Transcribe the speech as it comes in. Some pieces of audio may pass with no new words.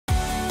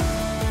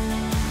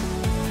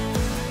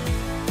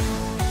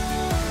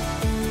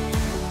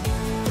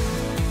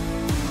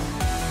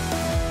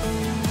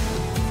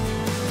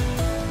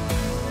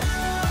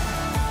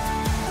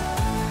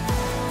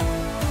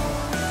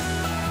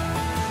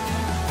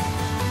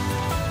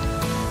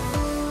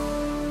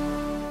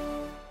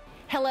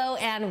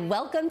and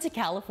welcome to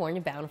California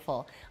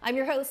Bountiful. I'm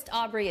your host,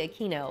 Aubrey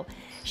Aquino.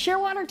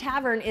 Shearwater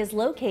Tavern is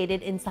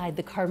located inside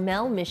the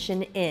Carmel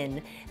Mission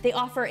Inn. They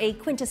offer a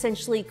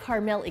quintessentially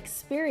Carmel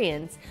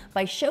experience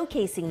by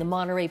showcasing the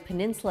Monterey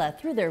Peninsula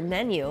through their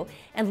menu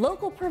and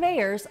local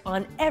purveyors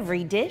on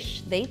every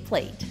dish they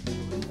plate.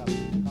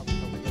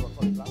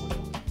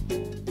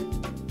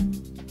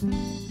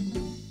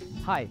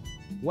 Hi,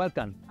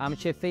 welcome. I'm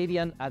Chef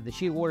Fabian at the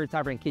Shearwater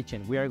Tavern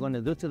kitchen. We are going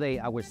to do today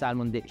our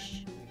salmon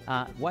dish.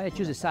 Why I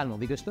choose the salmon?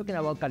 Because talking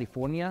about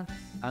California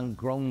and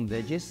grown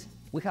veggies,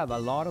 we have a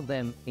lot of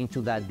them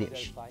into that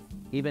dish.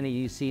 Even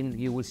if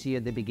you will see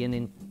at the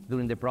beginning,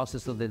 during the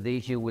process of the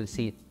dish, you will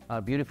see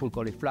beautiful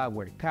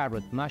cauliflower,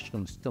 carrot,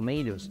 mushrooms,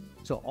 tomatoes.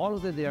 So all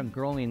of them, they are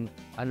growing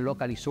and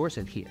locally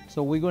sourced here.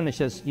 So we're going to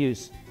just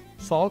use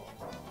salt,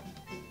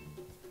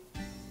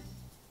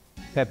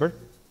 pepper,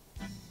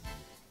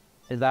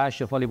 a dash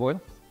of olive oil.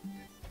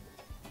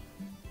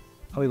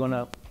 We're going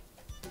to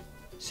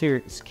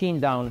sear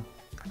skin down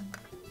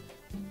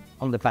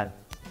on the pan.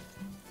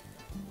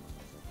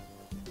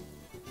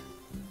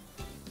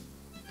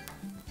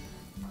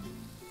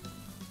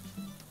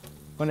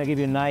 I'm gonna give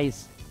you a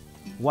nice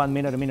 1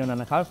 minute, a minute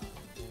and a half.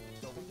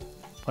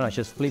 I'm gonna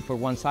just flip for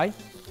one side.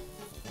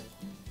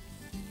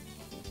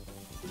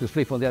 To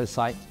flip for the other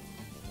side.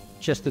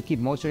 Just to keep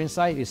moisture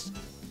inside is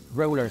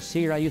regular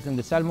sear I use in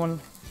the salmon.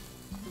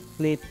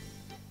 Flip.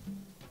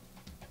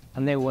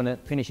 And then we're gonna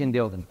finish in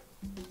the oven.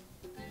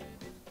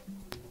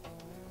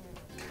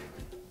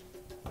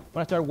 I'm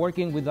gonna start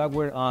working with our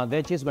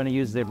veggies. We're gonna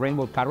use the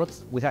rainbow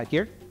carrots we have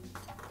here.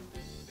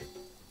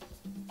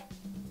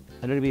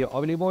 A little bit of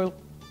olive oil,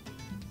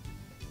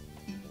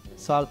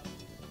 salt.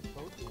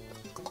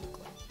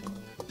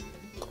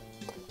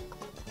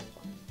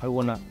 I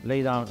wanna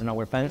lay down in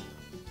our pan.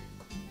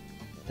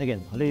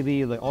 Again, a little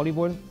bit of the olive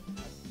oil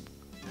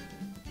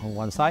on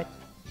one side.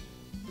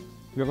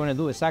 We're gonna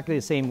do exactly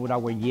the same with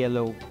our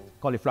yellow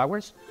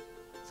cauliflowers.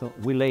 So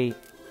we lay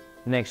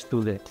next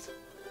to the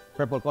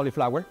purple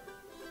cauliflower.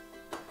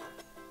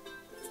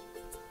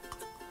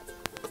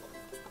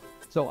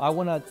 So I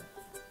want to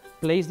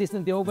place this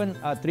in the oven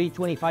at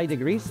 325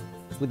 degrees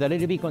with a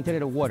little bit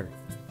container of water.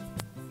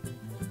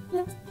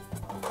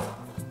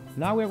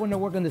 Now we're going to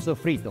work on the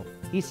sofrito.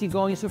 Easy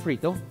going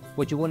sofrito,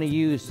 but you want to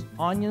use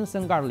onions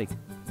and garlic.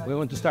 We're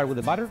going to start with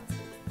the butter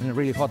in a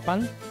really hot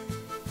pan.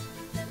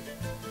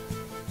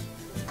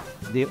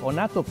 The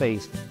onato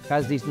paste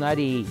has this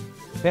nutty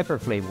pepper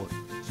flavor.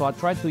 So I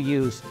try to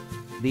use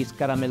this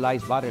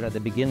caramelized butter at the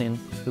beginning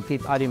to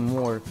keep adding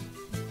more.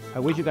 I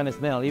wish you can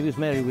smell. If you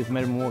smell it, you will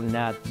smell more than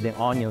that, the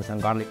onions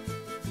and garlic.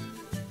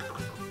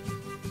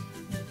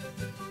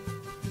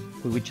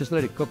 We just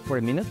let it cook for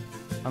a minute,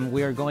 and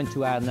we are going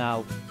to add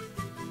now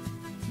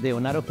the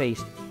onato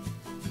paste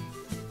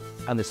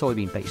and the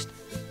soybean paste.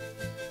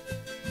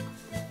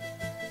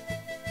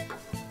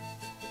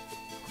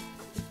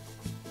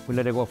 We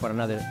let it go for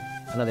another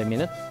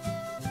minute.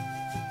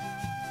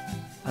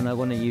 And I'm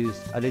going to use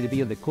a little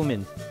bit of the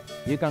cumin.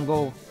 You can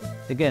go,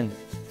 again,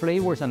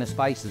 flavors and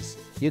spices.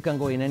 You can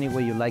go in any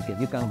way you like it.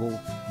 You can go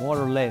more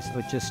or less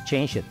or just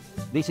change it.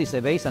 This is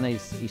a base and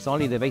it's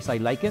only the base I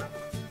like it,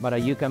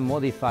 but you can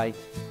modify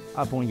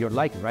upon your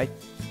liking, right?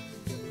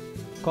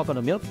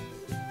 Coconut milk.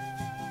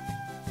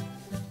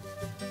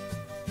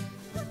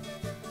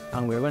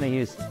 And we're going to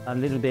use a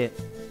little bit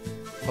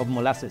of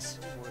molasses.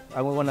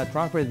 And we want to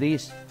transfer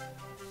this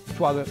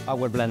to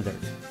our blender.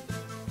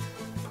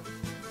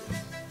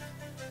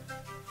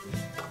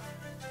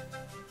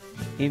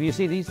 If you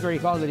see this very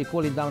hot, let it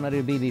cool it down a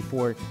little bit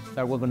before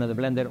start working on the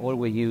blender.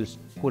 Always use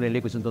cooling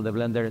liquids into the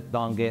blender.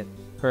 Don't get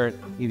hurt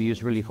if you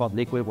use really hot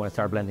liquid when I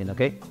start blending,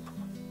 okay?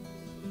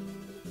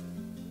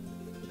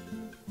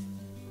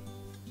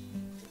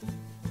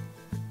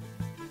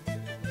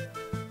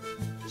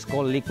 It's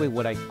called liquid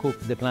where I cook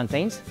the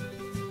plantains.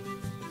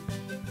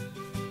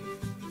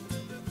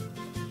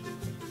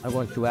 I'm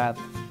going to add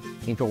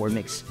into our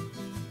mix.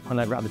 When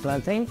I grab the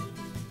plantain,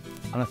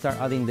 I'm going to start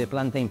adding the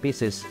plantain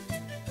pieces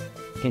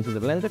into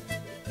the blender.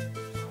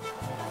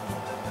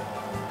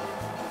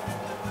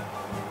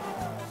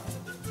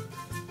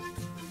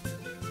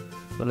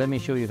 So let me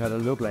show you how it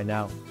looks like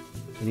now.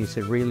 It is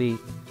a really,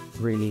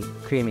 really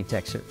creamy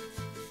texture.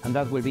 And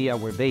that will be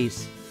our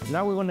base.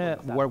 Now we're gonna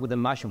work with the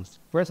mushrooms.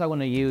 First I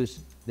wanna use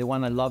the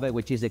one I love it,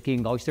 which is the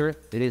king oyster.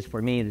 It is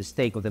for me the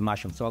steak of the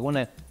mushroom. So I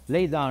wanna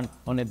lay down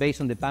on a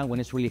base on the pan when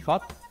it's really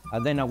hot.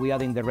 And then we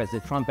add in the rest, the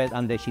trumpet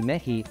and the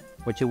shimeji,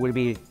 which will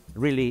be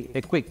really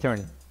a quick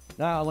turn.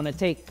 Now I wanna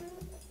take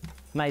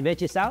my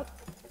veggies out,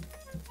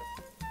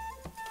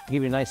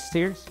 give it a nice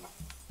sears,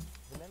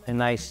 a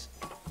nice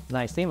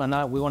steam, and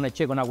now we want to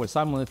check on our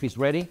salmon if it's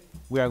ready.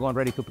 We are going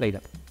ready to plate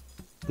it.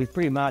 It's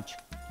pretty much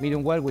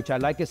medium well, which I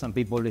like it. Some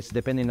people, it's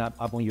depending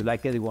upon you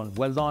like it, they want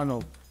well done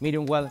or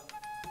medium well.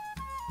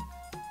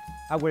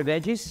 Our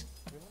veggies.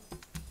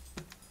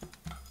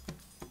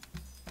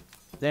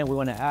 Then we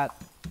want to add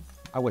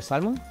our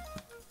salmon,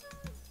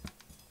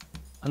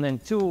 and then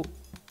 2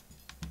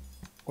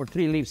 or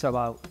 3 leaves of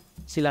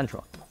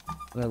cilantro.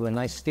 We're going to do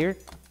a nice stir.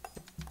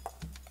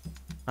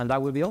 And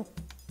that will be all.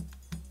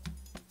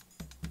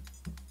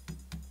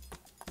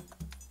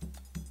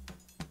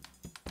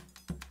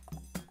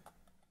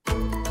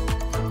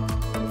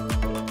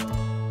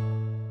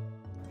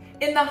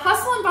 In the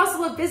hustle and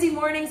bustle of busy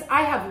mornings,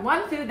 I have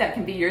one food that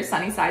can be your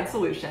sunny side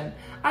solution.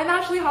 I'm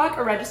Ashley Hawk,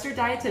 a registered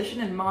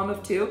dietitian and mom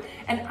of two,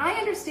 and I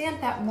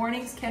understand that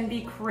mornings can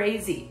be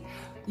crazy.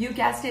 You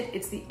guessed it,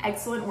 it's the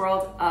excellent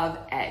world of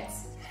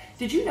eggs.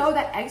 Did you know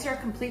that eggs are a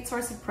complete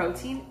source of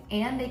protein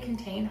and they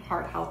contain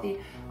heart-healthy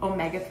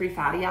omega-3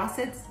 fatty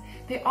acids?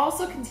 They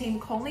also contain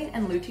choline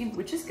and lutein,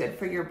 which is good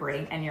for your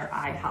brain and your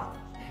eye health.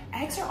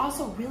 Eggs are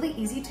also really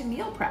easy to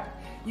meal prep.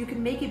 You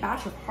can make a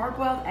batch of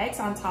hard-boiled eggs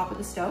on top of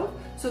the stove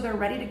so they're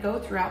ready to go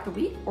throughout the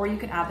week, or you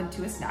can add them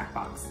to a snack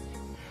box.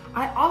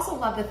 I also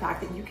love the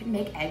fact that you can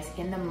make eggs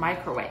in the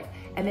microwave,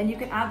 and then you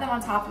can add them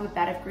on top of a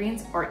bed of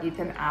greens or eat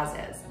them as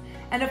is.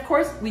 And of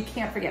course, we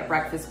can't forget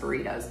breakfast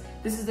burritos.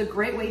 This is a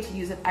great way to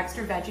use up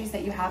extra veggies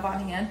that you have on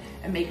hand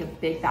and make a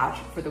big batch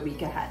for the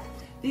week ahead.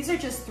 These are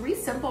just 3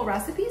 simple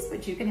recipes,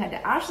 but you can head to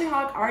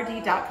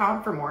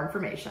ashleyhawkrd.com for more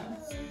information.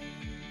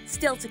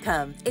 Still to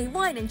come, a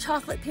wine and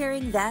chocolate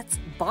pairing that's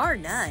bar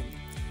none.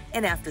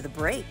 And after the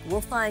break,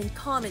 we'll find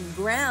common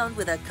ground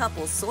with a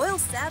couple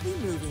soil-savvy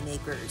movie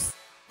makers.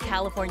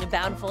 California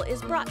Bountiful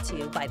is brought to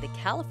you by the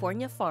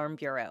California Farm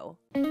Bureau.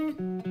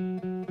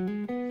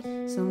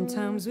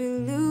 Sometimes we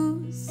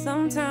lose,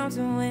 sometimes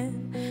we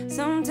win.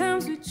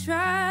 Sometimes we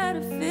try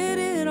to fit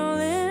it all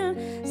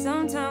in.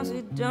 Sometimes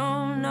we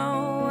don't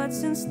know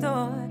what's in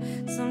store.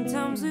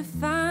 Sometimes we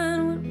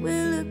find what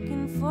we're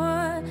looking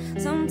for.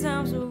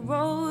 Sometimes we're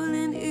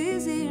rolling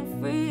easy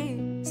and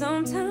free.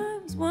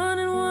 Sometimes 1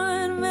 and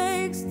 1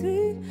 makes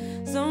 3.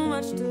 So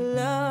much to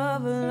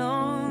love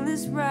along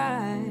this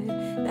ride.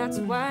 That's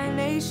why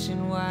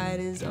Nationwide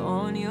is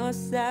on your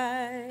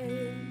side.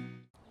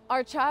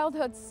 Our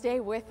childhoods stay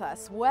with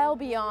us well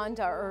beyond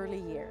our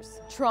early years.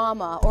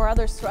 Trauma or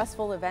other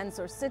stressful events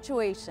or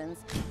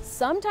situations,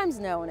 sometimes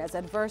known as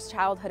adverse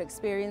childhood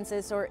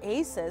experiences or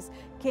ACEs,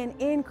 can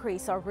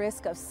increase our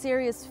risk of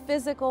serious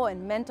physical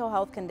and mental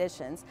health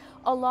conditions,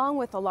 along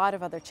with a lot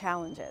of other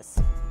challenges.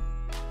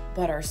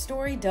 But our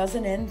story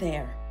doesn't end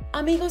there.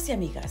 Amigos y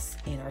amigas,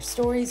 in our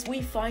stories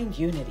we find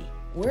unity.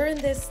 We're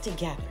in this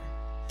together.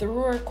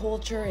 Through our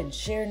culture and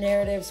shared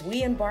narratives,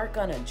 we embark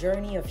on a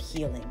journey of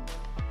healing.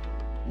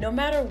 No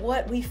matter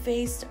what we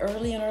faced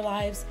early in our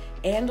lives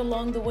and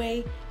along the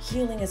way,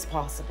 healing is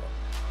possible.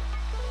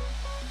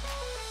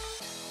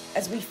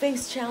 As we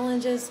face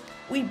challenges,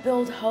 we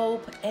build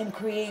hope and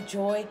create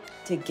joy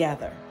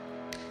together.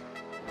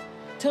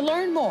 To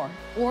learn more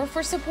or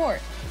for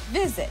support,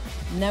 visit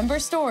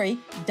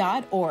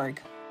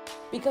numberstory.org.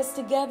 Because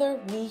together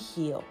we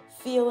heal,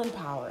 feel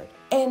empowered,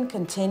 and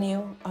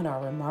continue on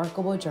our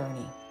remarkable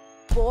journey.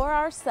 For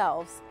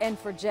ourselves and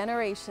for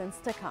generations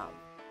to come.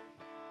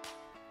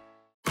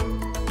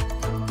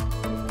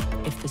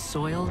 If the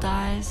soil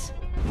dies,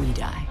 we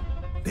die.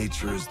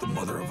 Nature is the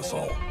mother of us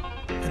all,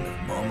 and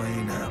if mama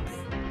ain't happy.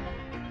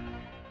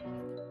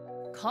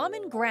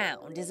 Common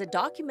Ground is a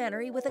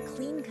documentary with a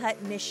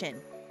clean-cut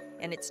mission,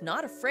 and it's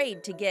not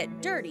afraid to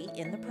get dirty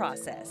in the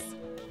process.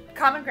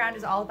 Common Ground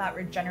is all about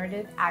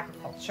regenerative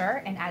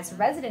agriculture, and as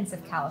residents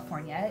of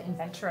California in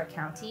Ventura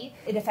County,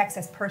 it affects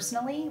us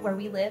personally. Where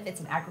we live,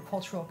 it's an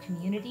agricultural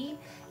community,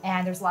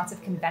 and there's lots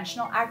of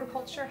conventional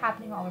agriculture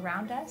happening all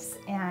around us,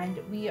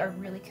 and we are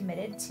really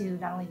committed to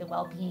not only the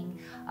well-being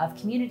of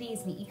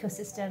communities and the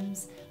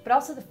ecosystems, but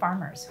also the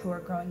farmers who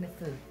are growing the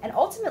food. And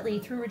ultimately,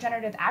 through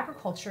regenerative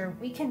agriculture,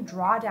 we can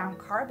draw down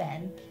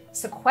carbon,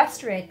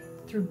 sequester it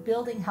through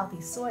building healthy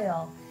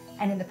soil,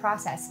 and in the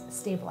process,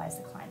 stabilize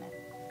the climate.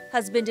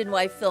 Husband and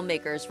wife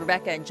filmmakers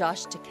Rebecca and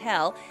Josh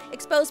Tickell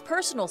expose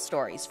personal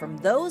stories from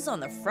those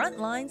on the front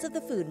lines of the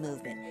food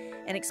movement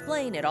and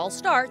explain it all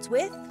starts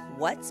with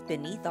what's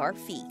beneath our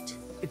feet.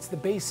 It's the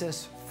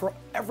basis for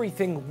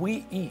everything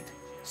we eat.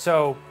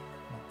 So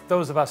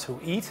those of us who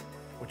eat,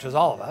 which is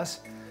all of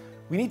us,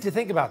 we need to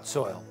think about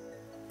soil.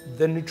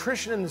 The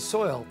nutrition in the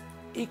soil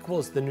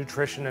equals the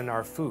nutrition in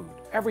our food.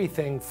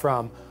 Everything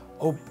from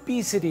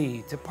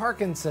obesity to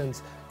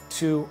Parkinson's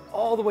to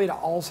all the way to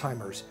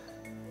Alzheimer's.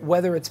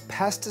 Whether it's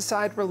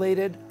pesticide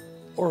related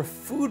or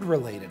food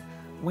related,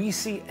 we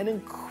see an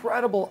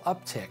incredible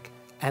uptick,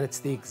 and it's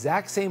the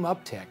exact same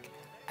uptick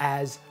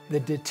as the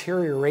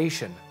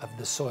deterioration of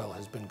the soil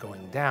has been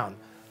going down.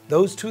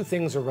 Those two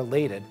things are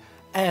related,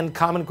 and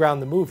Common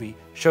Ground the movie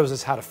shows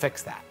us how to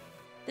fix that.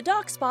 The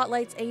doc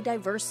spotlights a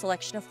diverse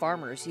selection of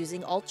farmers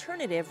using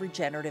alternative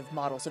regenerative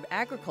models of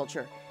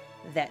agriculture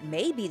that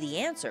may be the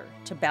answer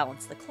to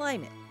balance the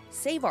climate,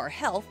 save our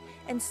health,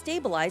 and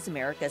stabilize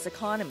America's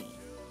economy.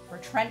 We're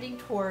trending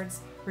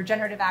towards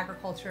regenerative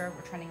agriculture,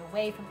 we're trending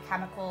away from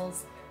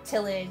chemicals,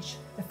 tillage,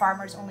 the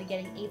farmer's only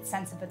getting 8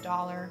 cents of a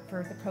dollar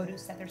for the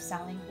produce that they're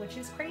selling, which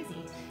is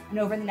crazy. And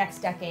over the next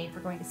decade,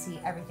 we're going to see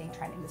everything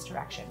trending this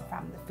direction,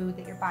 from the food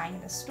that you're buying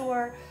in the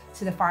store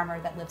to the farmer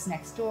that lives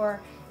next door,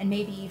 and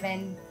maybe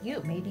even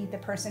you, maybe the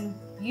person,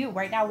 you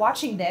right now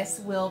watching this,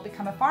 will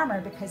become a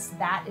farmer, because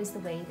that is the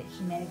way that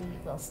humanity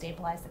will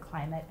stabilize the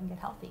climate and get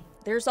healthy.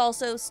 There's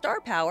also star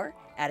power,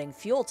 adding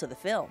fuel to the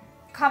film.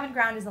 Common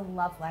Ground is a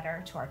love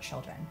letter to our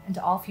children and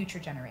to all future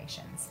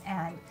generations.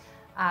 And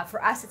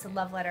for us, it's a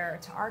love letter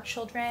to our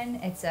children.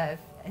 It's an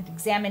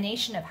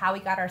examination of how we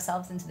got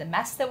ourselves into the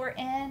mess that we're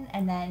in.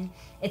 And then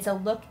it's a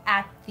look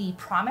at the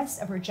promise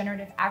of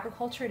regenerative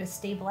agriculture to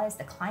stabilize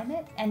the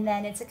climate. And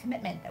then it's a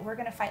commitment that we're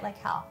going to fight like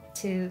hell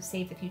to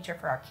save the future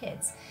for our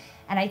kids.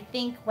 And I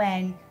think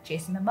when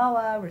Jason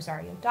Momoa,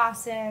 Rosario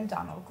Dawson,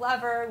 Donald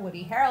Glover,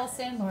 Woody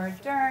Harrelson, Laura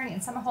Dern,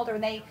 and Summer Holder,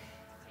 when they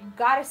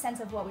got a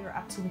sense of what we were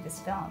up to with this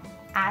film,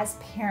 as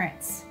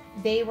parents,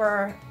 they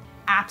were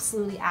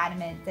absolutely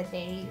adamant that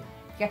they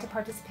get to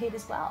participate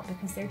as well,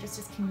 because they're just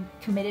as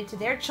committed to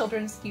their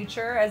children's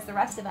future as the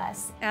rest of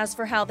us. As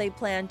for how they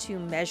plan to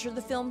measure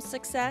the film's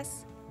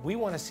success, we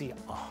want to see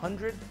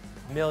 100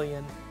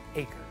 million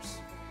acres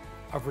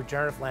of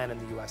regenerative land in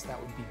the U.S. That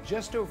would be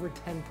just over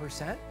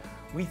 10%.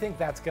 We think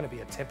that's going to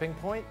be a tipping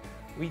point.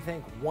 We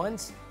think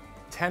once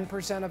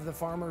 10% of the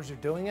farmers are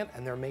doing it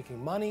and they're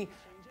making money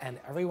and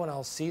everyone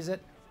else sees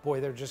it, boy,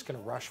 they're just going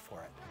to rush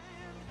for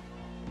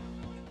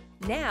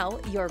it. Now,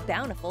 your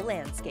bountiful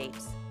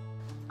landscapes.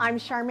 I'm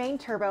Charmaine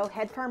Turbo,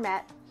 head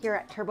farmette here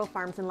at Turbo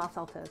Farms in Los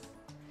Altos.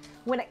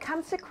 When it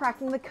comes to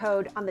cracking the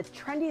code on the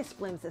trendiest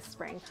blooms this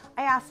spring,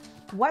 I asked,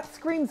 what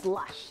screams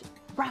lush,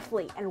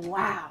 roughly, and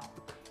wow?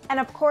 And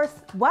of course,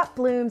 what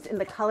blooms in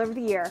the color of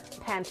the year,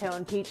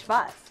 Pantone Peach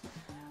Fuzz?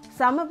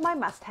 Some of my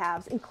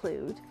must-haves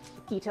include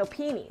Ito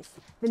peonies,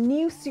 the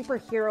new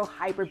superhero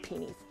hybrid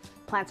peonies.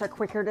 Plants are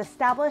quicker to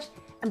establish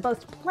and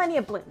boast plenty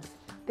of blooms.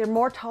 They're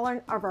more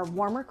tolerant of our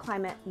warmer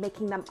climate,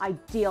 making them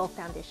ideal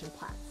foundation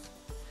plants.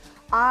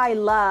 I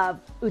love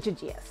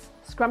Uchagias,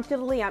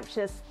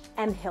 Scrumptious,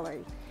 and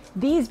Hillary.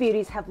 These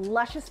beauties have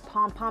luscious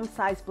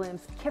pom-pom-sized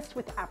blooms kissed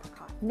with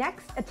apricot.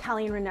 Next,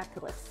 Italian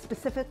ranunculus,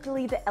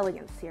 specifically the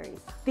Elegance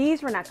series.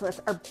 These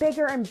ranunculus are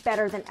bigger and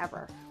better than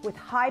ever, with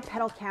high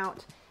petal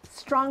count,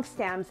 strong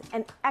stems,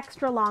 and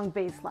extra long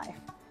vase life.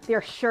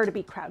 They're sure to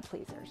be crowd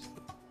pleasers.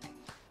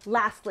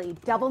 Lastly,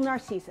 double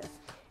narcissus.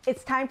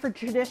 It's time for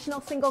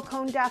traditional single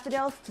cone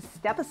daffodils to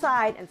step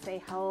aside and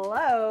say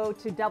hello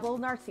to double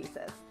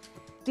narcissus.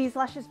 These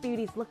luscious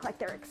beauties look like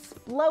they're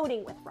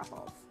exploding with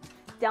ruffles.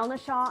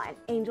 Delnashaw and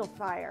Angel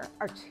Fire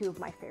are two of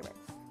my favorites.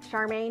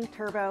 Charmaine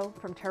Turbo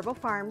from Turbo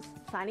Farms,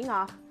 signing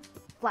off.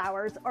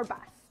 Flowers or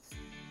bust.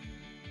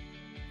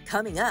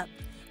 Coming up,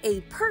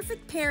 a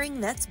perfect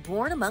pairing that's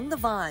born among the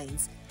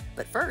vines.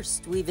 But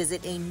first, we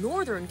visit a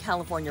Northern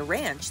California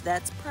ranch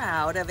that's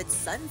proud of its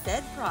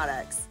SunFed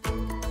products.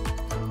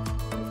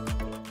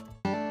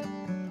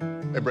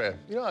 Hey, Brad,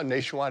 you know how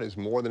Nationwide is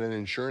more than an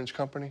insurance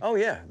company? Oh,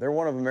 yeah. They're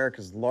one of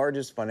America's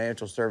largest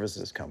financial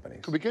services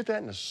companies. Could we get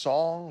that in a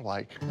song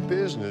like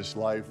Business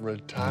Life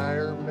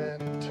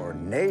Retirement? Or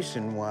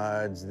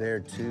Nationwide's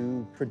there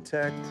to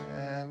protect?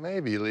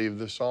 Maybe leave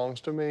the songs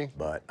to me.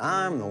 But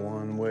I'm the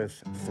one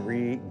with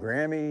 3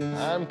 Grammys.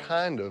 I'm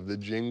kind of the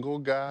jingle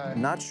guy.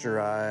 Not sure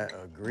I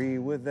agree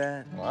with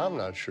that. Well, I'm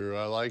not sure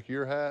I like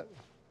your hat.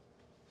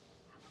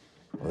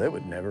 Well, it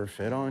would never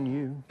fit on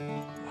you.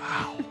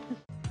 Wow.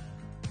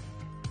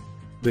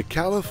 The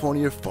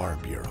California Farm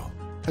Bureau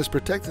has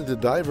protected the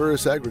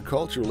diverse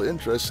agricultural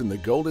interests in the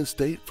Golden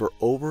State for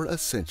over a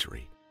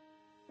century.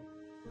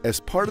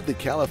 As part of the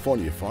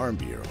California Farm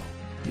Bureau,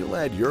 you'll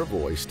add your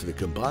voice to the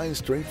combined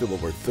strength of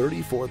over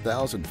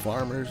 34,000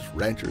 farmers,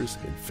 ranchers,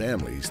 and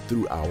families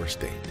through our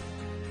state.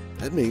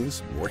 That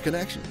means more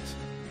connections,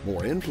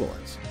 more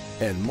influence,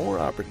 and more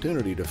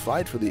opportunity to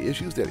fight for the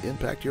issues that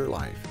impact your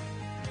life.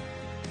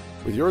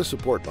 With your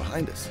support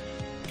behind us,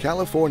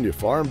 California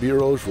Farm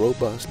Bureau's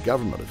robust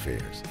government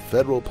affairs,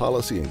 federal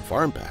policy and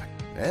farm pact,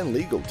 and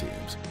legal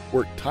teams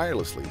work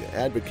tirelessly to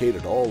advocate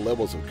at all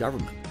levels of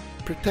government,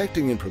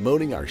 protecting and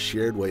promoting our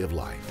shared way of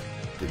life.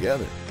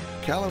 Together,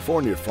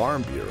 California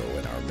Farm Bureau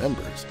and our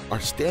members are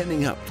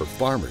standing up for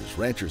farmers,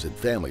 ranchers, and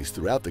families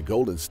throughout the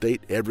Golden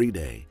State every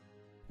day,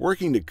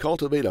 working to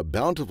cultivate a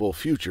bountiful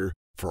future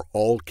for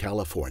all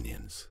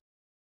Californians.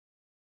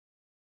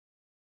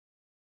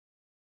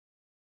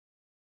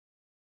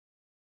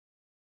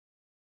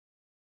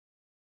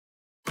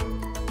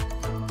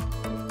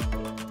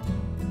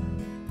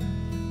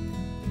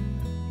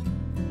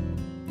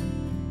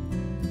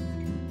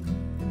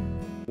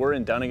 We're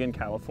in Dunnigan,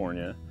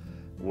 California.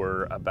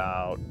 We're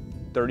about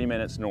 30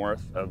 minutes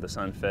north of the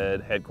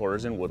SunFed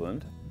headquarters in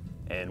Woodland.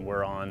 And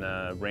we're on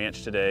a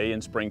ranch today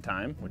in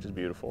springtime, which is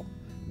beautiful.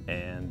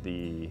 And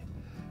the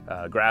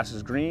grass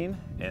is green,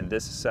 and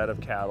this set of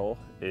cattle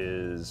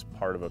is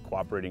part of a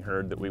cooperating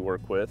herd that we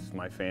work with,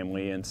 my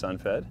family and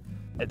SunFed.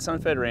 At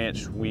SunFed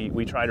Ranch,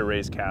 we try to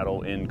raise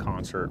cattle in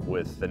concert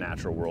with the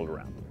natural world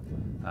around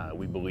them.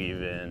 We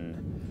believe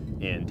in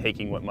in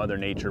taking what Mother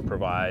Nature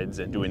provides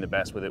and doing the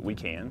best with it we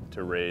can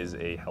to raise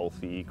a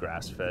healthy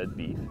grass-fed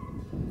beef.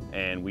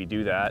 And we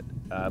do that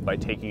by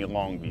taking a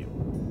long view.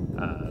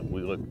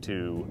 We look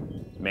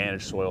to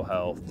manage soil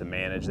health, to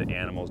manage the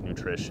animal's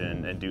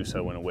nutrition, and do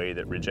so in a way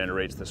that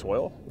regenerates the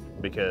soil,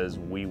 because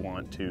we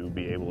want to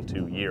be able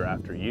to, year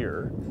after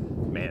year,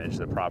 manage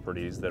the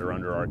properties that are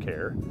under our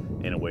care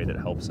in a way that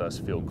helps us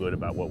feel good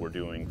about what we're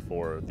doing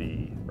for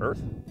the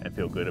earth and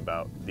feel good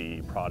about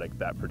the product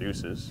that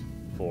produces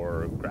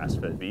for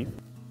grass-fed beef.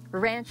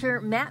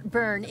 Rancher Matt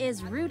Byrne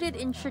is rooted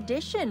in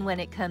tradition when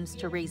it comes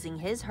to raising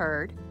his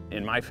herd.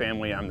 In my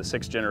family, I'm the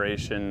 6th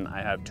generation.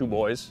 I have 2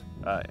 boys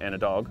and a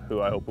dog,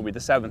 who I hope will be the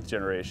 7th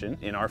generation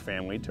in our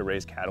family to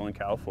raise cattle in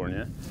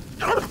California.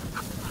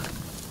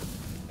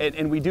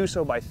 And we do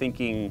so by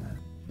thinking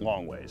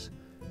long ways.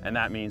 And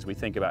that means we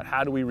think about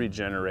how do we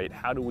regenerate,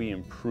 how do we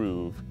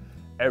improve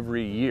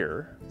every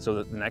year so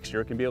that the next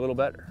year can be a little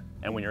better.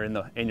 And when you're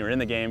in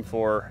the game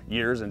for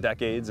years and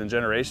decades and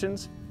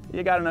generations,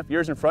 you got enough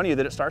years in front of you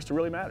that it starts to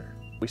really matter.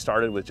 We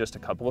started with just a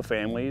couple of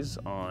families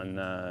on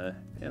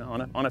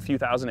a few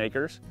thousand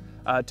acres.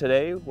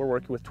 Today, we're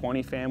working with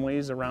 20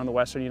 families around the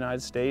western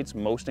United States,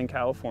 most in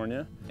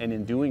California. And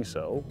in doing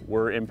so,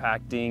 we're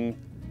impacting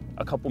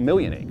a couple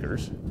million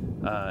acres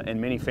and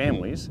many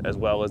families, as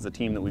well as the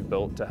team that we've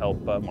built to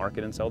help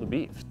market and sell the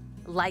beef.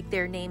 Like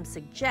their name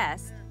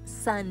suggests,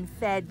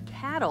 SunFed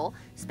cattle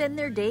spend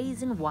their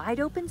days in wide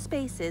open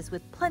spaces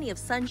with plenty of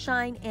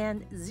sunshine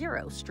and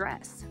zero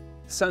stress.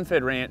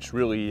 SunFed Ranch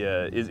really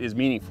is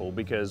meaningful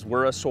because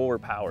we're a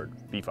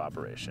solar-powered beef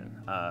operation.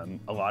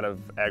 A lot of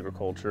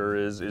agriculture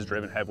is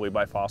driven heavily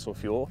by fossil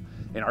fuel.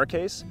 In our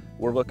case,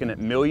 we're looking at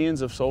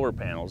millions of solar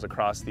panels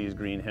across these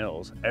green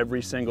hills.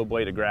 Every single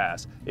blade of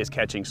grass is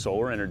catching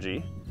solar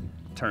energy,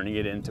 turning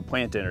it into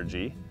plant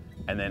energy,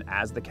 and then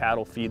as the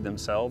cattle feed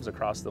themselves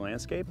across the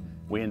landscape,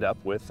 we end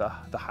up with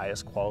the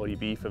highest quality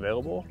beef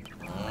available.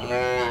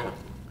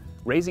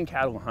 Raising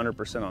cattle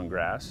 100% on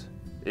grass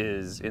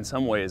is in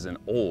some ways an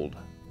old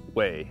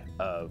way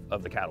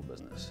of the cattle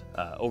business.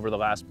 Over the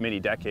last many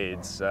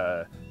decades,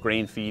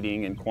 grain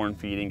feeding and corn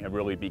feeding have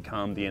really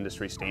become the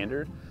industry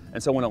standard.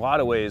 And so in a lot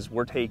of ways,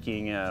 we're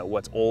taking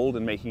what's old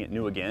and making it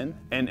new again.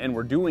 And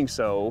we're doing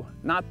so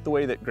not the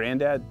way that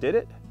Granddad did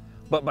it,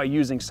 but by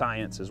using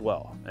science as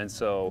well. And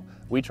so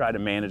we try to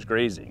manage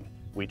grazing.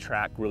 We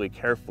track really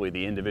carefully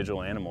the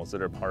individual animals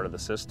that are part of the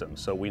system,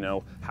 so we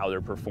know how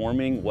they're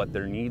performing, what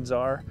their needs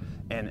are.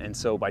 And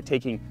so by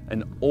taking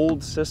an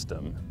old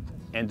system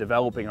and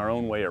developing our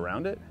own way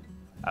around it,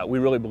 we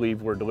really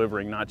believe we're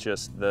delivering not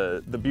just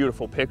the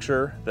beautiful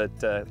picture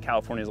that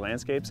California's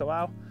landscapes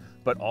allow,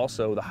 but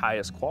also the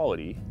highest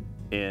quality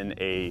in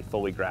a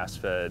fully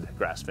grass-fed,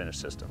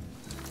 grass-finished system.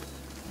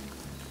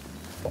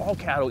 All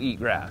cattle eat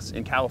grass.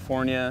 In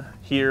California,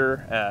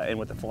 here, and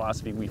with the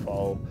philosophy we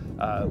follow,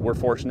 we're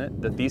fortunate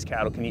that these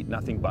cattle can eat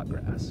nothing but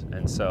grass.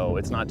 And so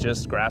it's not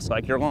just grass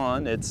like your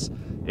lawn, it's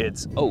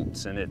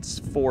oats, and it's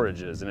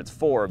forages, and it's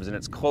forbs, and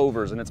it's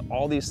clovers, and it's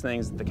all these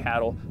things that the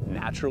cattle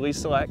naturally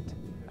select.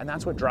 And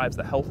that's what drives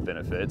the health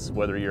benefits.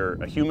 Whether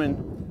you're a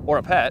human or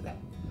a pet,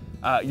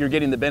 you're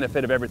getting the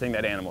benefit of everything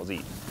that animals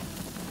eat.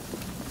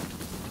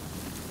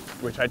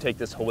 Which I take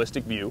this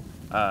holistic view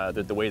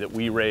that the way that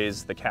we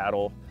raise the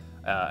cattle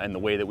and the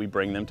way that we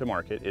bring them to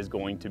market is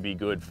going to be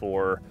good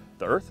for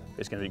the earth.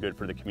 It's going to be good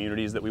for the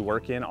communities that we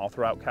work in all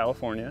throughout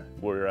California.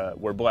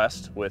 We're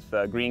blessed with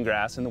green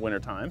grass in the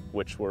wintertime,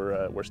 which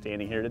we're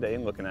standing here today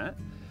and looking at.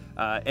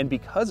 And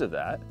because of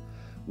that,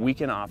 we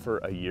can offer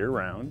a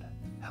year-round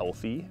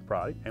healthy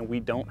product, and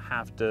we don't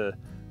have to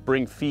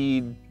bring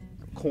feed,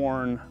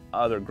 corn,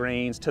 other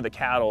grains to the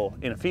cattle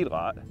in a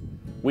feedlot.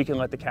 We can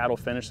let the cattle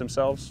finish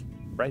themselves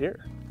right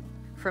here.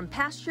 From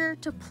pasture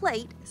to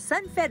plate,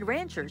 SunFed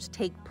ranchers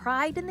take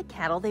pride in the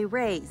cattle they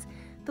raise,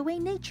 the way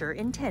nature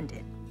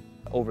intended.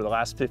 Over the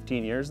last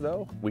 15 years,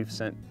 though, we've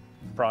sent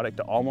product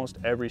to almost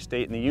every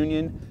state in the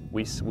union.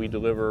 We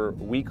deliver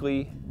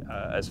weekly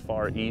as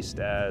far east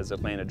as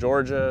Atlanta,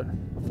 Georgia,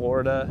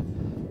 Florida,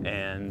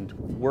 and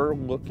we're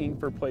looking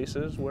for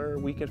places where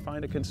we can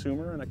find a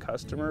consumer and a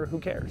customer who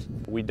cares.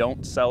 We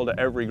don't sell to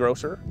every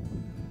grocer.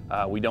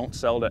 We don't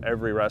sell to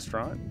every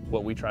restaurant.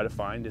 What we try to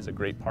find is a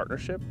great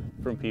partnership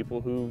from people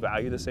who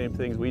value the same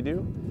things we do.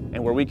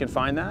 And where we can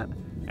find that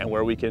and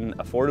where we can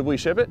affordably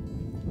ship it,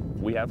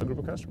 we have a group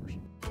of customers.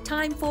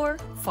 Time for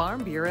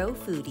Farm Bureau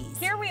Foodies.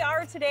 Here we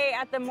are today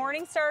at the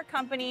Morningstar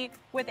Company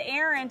with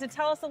Aaron to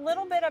tell us a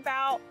little bit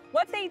about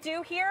what they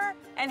do here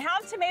and how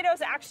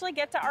tomatoes actually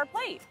get to our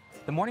plate.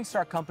 The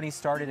Morningstar Company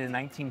started in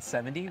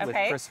 1970 with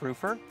Chris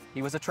Roofer.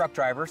 He was a truck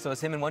driver, so it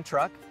was him in one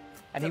truck.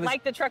 And he was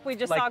like the truck we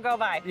just saw go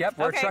by. Yep,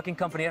 we're a trucking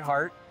company at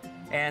heart.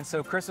 And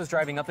so Chris was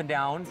driving up and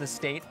down the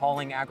state,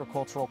 hauling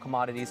agricultural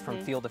commodities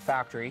from field to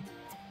factory,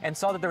 and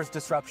saw that there was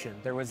disruption.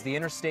 There was the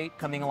interstate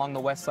coming along the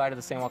west side of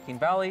the San Joaquin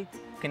Valley,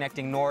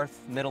 connecting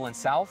north, middle, and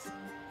south,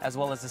 as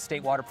well as the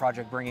state water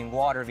project bringing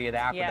water via the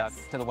aqueduct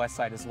to the west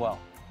side as well.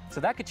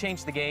 So that could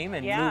change the game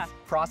and move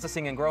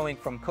processing and growing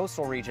from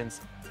coastal regions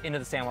into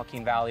the San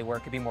Joaquin Valley where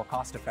it could be more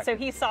cost effective. So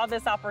he saw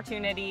this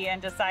opportunity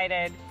and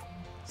decided,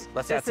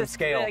 Let's add some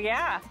scale.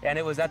 Yeah. And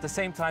it was at the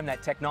same time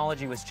that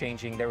technology was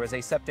changing. There was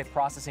aseptic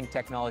processing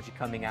technology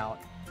coming out.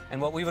 And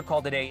what we would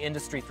call today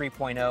Industry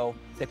 3.0,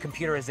 the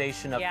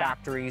computerization of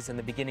factories and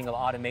the beginning of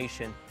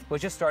automation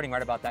was just starting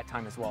right about that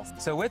time as well.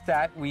 So with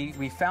that,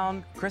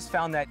 Chris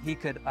found that he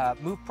could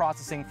move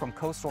processing from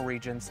coastal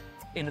regions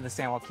into the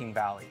San Joaquin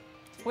Valley.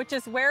 Which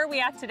is where are we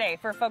at today,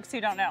 for folks who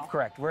don't know?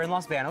 Correct. We're in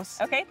Los Banos.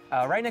 Okay.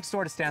 Right next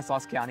door to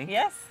Stanislaus County.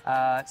 Yes.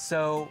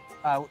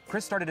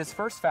 Chris started his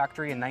first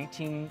factory in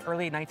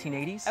early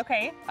 1980s.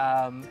 Okay.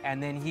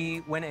 And then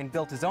he went and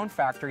built his own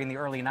factory in the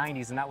early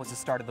 90s, and that was the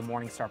start of the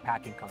Morningstar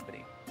Packing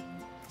Company.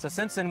 So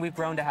since then, we've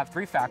grown to have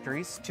 3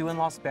 factories, 2 in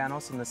Los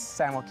Banos in the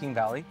San Joaquin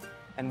Valley,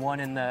 and 1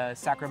 in the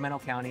Sacramento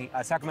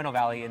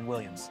Valley in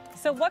Williams.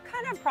 So what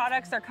kind of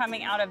products are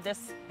coming out of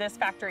this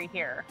factory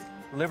here?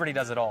 Liberty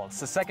does it all. It's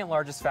the 2nd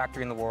largest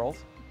factory in the world.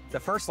 The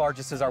 1st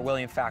largest is our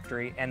William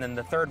factory, and then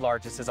the 3rd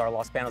largest is our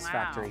Los Banos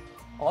factory.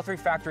 All 3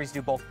 factories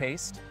do bulk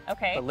paste.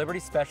 Okay. But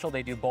Liberty Special,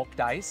 they do bulk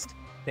diced.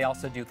 They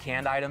also do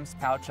canned items,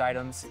 pouch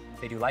items.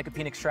 They do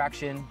lycopene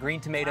extraction, green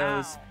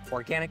tomatoes,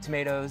 organic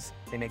tomatoes.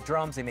 They make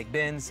drums, they make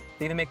bins.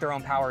 They even make their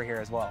own power here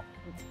as well.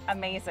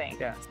 Amazing.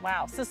 Yeah.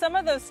 Wow. So some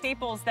of those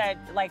staples that,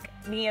 like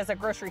me as a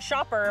grocery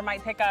shopper,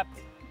 might pick up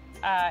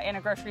in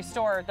a grocery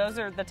store, those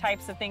are the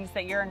types of things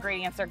that your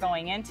ingredients are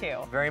going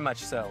into. Very much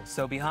so.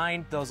 So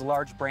behind those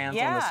large brands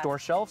on the store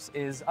shelves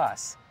is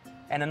us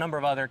and a number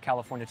of other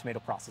California tomato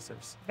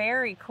processors.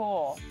 Very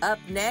cool. Up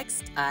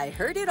next, I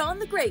heard it on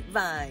the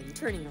grapevine,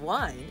 turning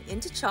wine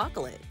into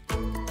chocolate.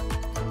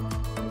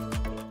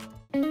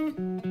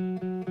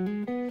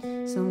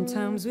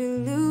 Sometimes we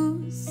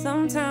lose,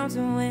 sometimes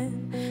we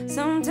win.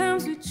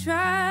 Sometimes we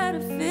try to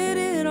fit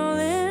it all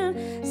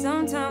in.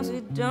 Sometimes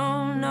we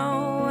don't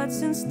know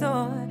what's in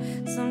store.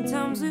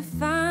 Sometimes we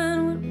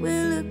find what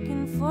we're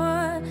looking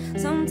for.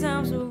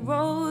 Sometimes we're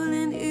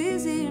rolling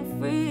easy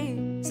and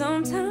free.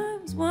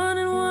 Sometimes 1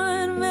 and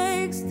 1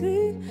 makes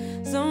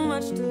 3. So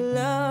much to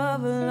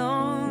love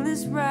along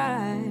this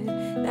ride.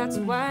 That's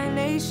why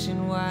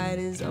Nationwide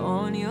is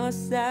on your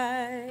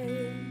side.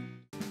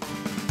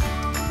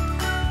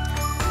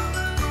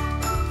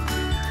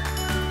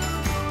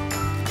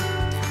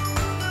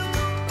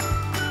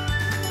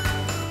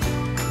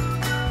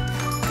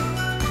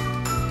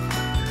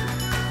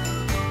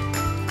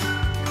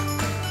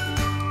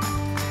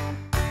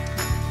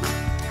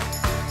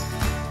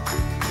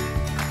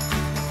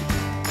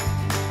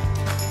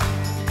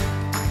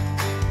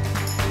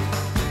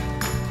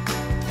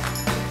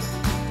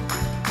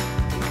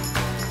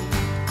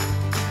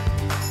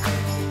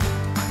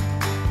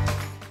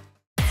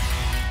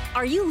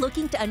 Are you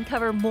looking to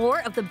uncover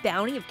more of the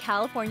bounty of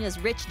California's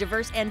rich,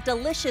 diverse, and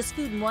delicious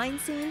food and wine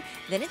scene?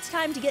 Then it's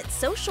time to get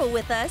social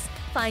with us.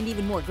 Find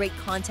even more great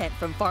content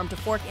from farm to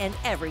fork and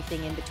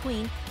everything in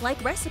between,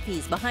 like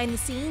recipes, behind the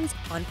scenes,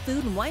 on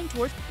food and wine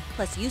tours,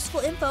 plus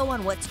useful info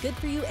on what's good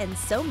for you and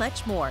so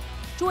much more.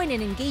 Join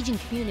an engaging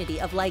community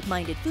of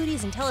like-minded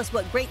foodies and tell us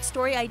what great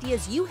story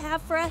ideas you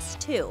have for us,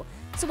 too.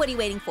 So what are you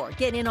waiting for?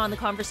 Get in on the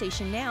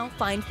conversation now.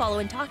 Find, follow,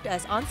 and talk to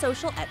us on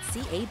social at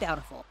CA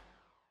Bountiful.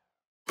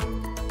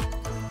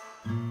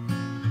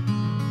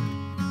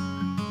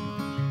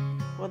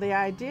 Well, the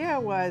idea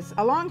was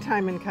a long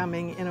time in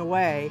coming in a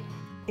way,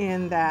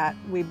 in that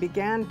we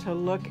began to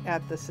look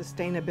at the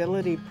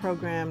sustainability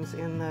programs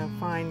in the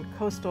fine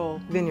coastal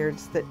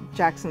vineyards that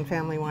Jackson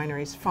Family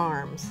Wineries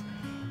farms,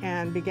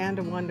 and began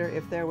to wonder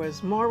if there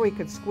was more we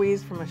could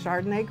squeeze from a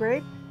Chardonnay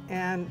grape.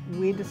 And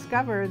we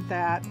discovered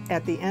that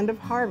at the end of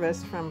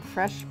harvest from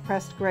fresh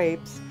pressed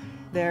grapes,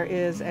 there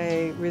is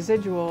a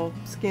residual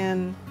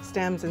skin,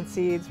 stems, and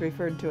seeds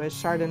referred to as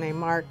Chardonnay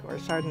marc or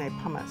Chardonnay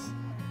pumice.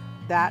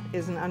 That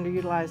is an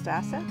underutilized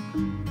asset,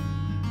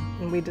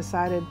 and we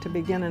decided to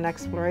begin an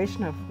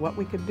exploration of what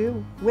we could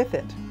do with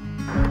it.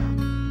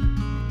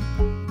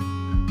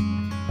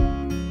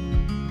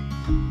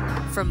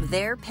 From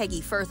there,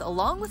 Peggy Firth,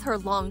 along with her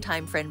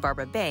longtime friend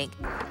Barbara Bank,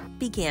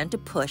 began to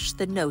push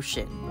the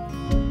notion.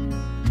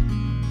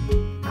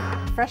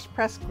 Fresh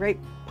pressed grape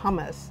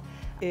pumice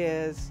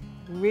is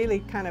really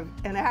kind of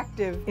an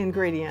active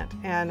ingredient,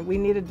 and we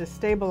needed to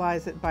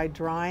stabilize it by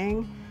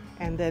drying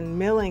and then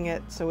milling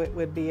it so it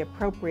would be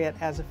appropriate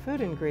as a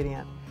food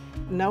ingredient.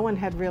 No one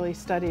had really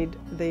studied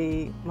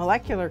the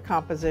molecular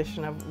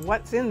composition of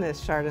what's in this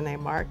Chardonnay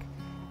marc,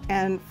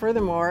 and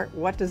furthermore,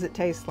 what does it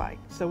taste like?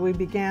 So we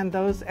began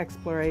those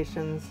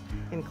explorations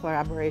in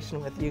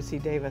collaboration with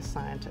UC Davis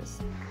scientists.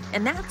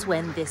 And that's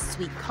when this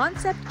sweet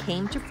concept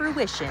came to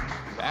fruition.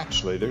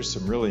 Actually, there's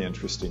some really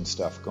interesting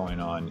stuff going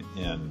on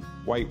in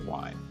white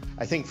wine.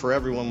 I think for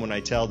everyone, when I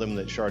tell them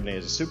that Chardonnay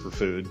is a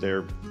superfood,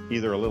 they're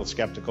either a little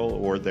skeptical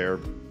or they're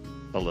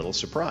a little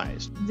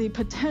surprised. The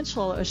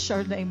potential of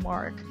Chardonnay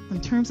marc in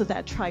terms of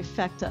that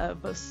trifecta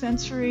of both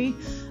sensory,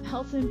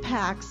 health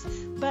impacts,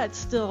 but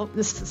still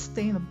the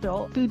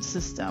sustainable food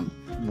system.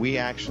 We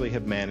actually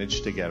have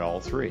managed to get all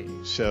 3.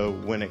 So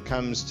when it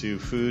comes to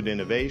food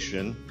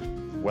innovation,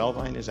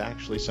 Wellvine is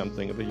actually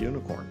something of a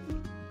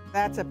unicorn.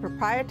 That's a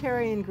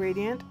proprietary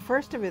ingredient,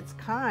 first of its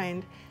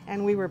kind,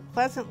 and we were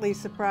pleasantly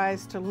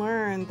surprised to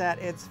learn that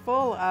it's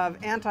full of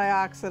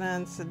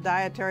antioxidants,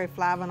 dietary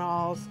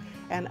flavonols,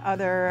 and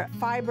other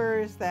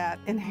fibers that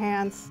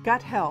enhance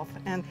gut health.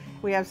 And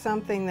we have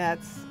something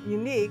that's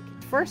unique,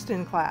 first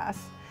in class.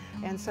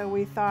 And so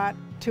we thought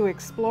to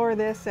explore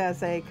this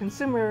as a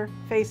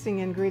consumer-facing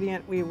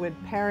ingredient, we would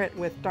pair it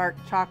with dark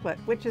chocolate,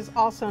 which is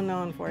also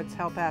known for its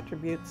health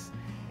attributes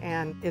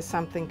and is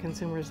something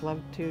consumers love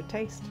to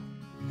taste.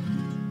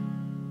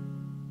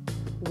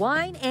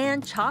 Wine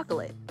and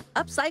chocolate,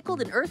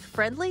 upcycled and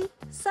earth-friendly,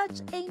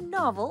 such a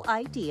novel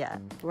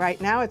idea. Right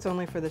now it's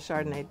only for the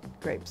Chardonnay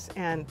grapes,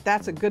 and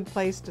that's a good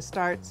place to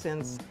start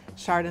since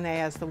Chardonnay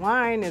as the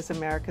wine is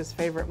America's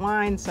favorite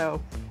wine,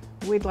 so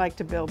we'd like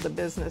to build the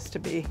business to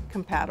be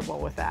compatible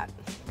with that.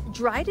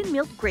 Dried and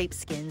milled grape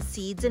skins,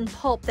 seeds, and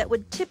pulp that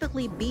would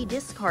typically be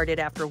discarded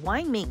after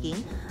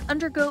winemaking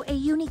undergo a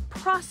unique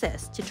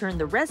process to turn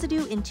the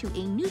residue into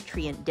a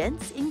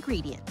nutrient-dense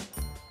ingredient.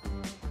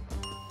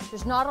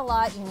 There's not a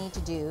lot you need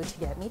to do to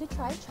get me to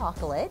try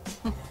chocolate.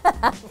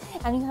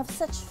 And you have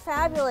such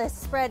fabulous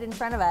spread in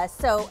front of us,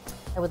 so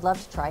I would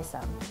love to try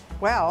some.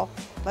 Well,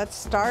 let's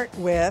start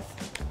with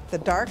the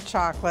dark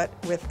chocolate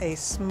with a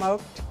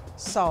smoked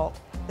salt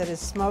that is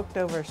smoked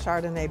over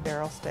Chardonnay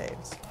barrel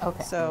staves.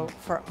 Okay. So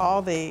for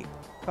all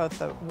both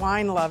the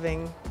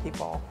wine-loving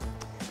people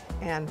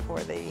and for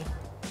the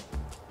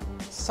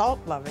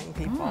salt-loving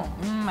people.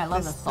 I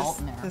love the salt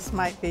in there. This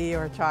might be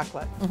your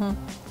chocolate.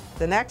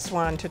 The next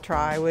one to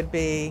try would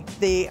be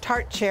the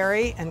tart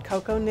cherry and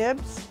cocoa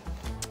nibs.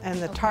 And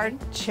the tart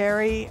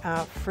cherry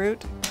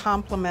fruit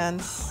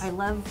complements... I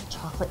love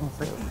chocolate and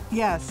fruit.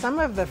 Yeah, some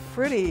of the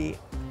fruity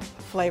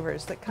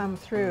flavors that come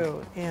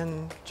through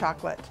in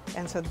chocolate.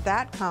 And so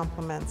that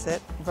complements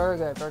it. Very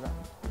good, very good.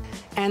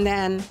 And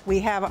then we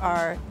have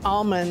our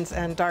almonds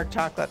and dark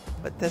chocolate,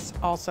 but this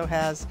also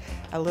has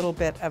a little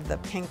bit of the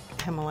pink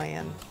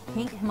Himalayan.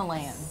 Pink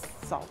Himalayan.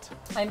 Salt.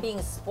 I'm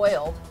being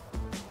spoiled.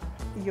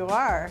 You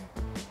are.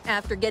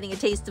 After getting a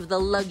taste of the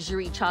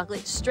luxury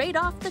chocolate straight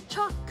off the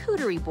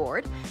charcuterie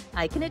board,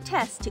 I can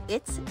attest to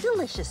its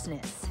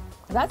deliciousness.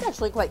 That's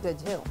actually quite good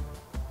too.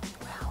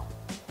 Wow.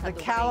 The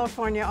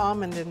California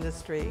almond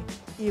industry.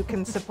 You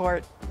can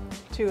support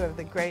two of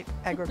the great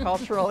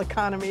agricultural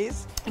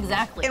economies.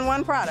 Exactly. In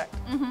one product.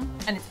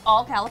 And it's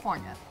all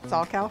California. It's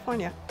all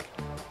California.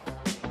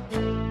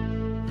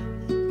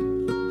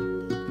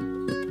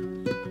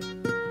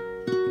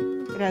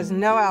 It has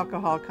no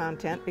alcohol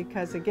content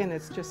because, again,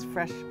 it's just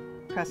fresh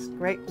pressed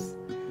grapes.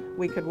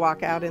 We could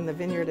walk out in the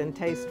vineyard and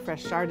taste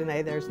fresh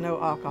Chardonnay. There's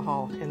no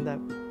alcohol in the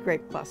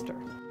grape cluster.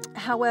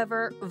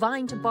 However,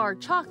 vine-to-bar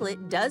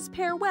chocolate does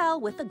pair well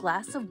with a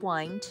glass of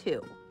wine,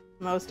 too.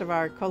 Most of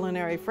our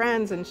culinary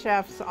friends and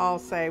chefs all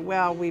say,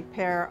 well, we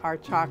pair our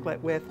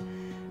chocolate with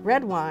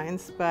red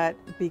wines, but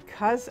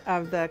because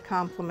of the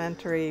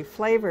complementary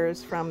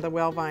flavors from the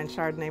well-vine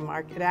Chardonnay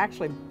mark, it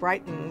actually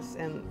brightens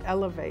and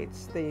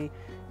elevates the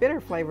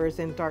bitter flavors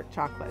in dark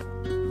chocolate.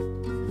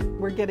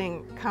 We're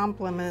getting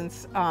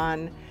compliments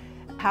on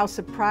how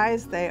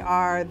surprised they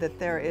are that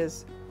there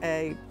is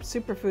a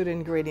superfood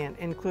ingredient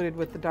included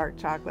with the dark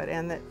chocolate,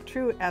 and the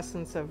true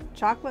essence of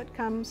chocolate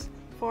comes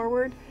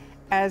forward,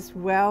 as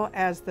well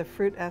as the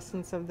fruit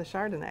essence of the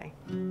Chardonnay.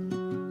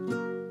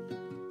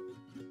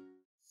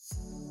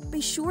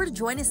 Be sure to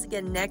join us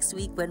again next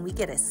week when we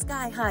get a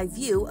sky-high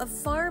view of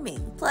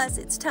farming. Plus,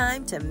 it's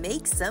time to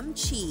make some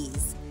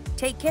cheese.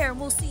 Take care, and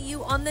we'll see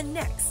you on the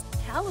next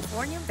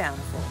California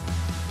Bountiful.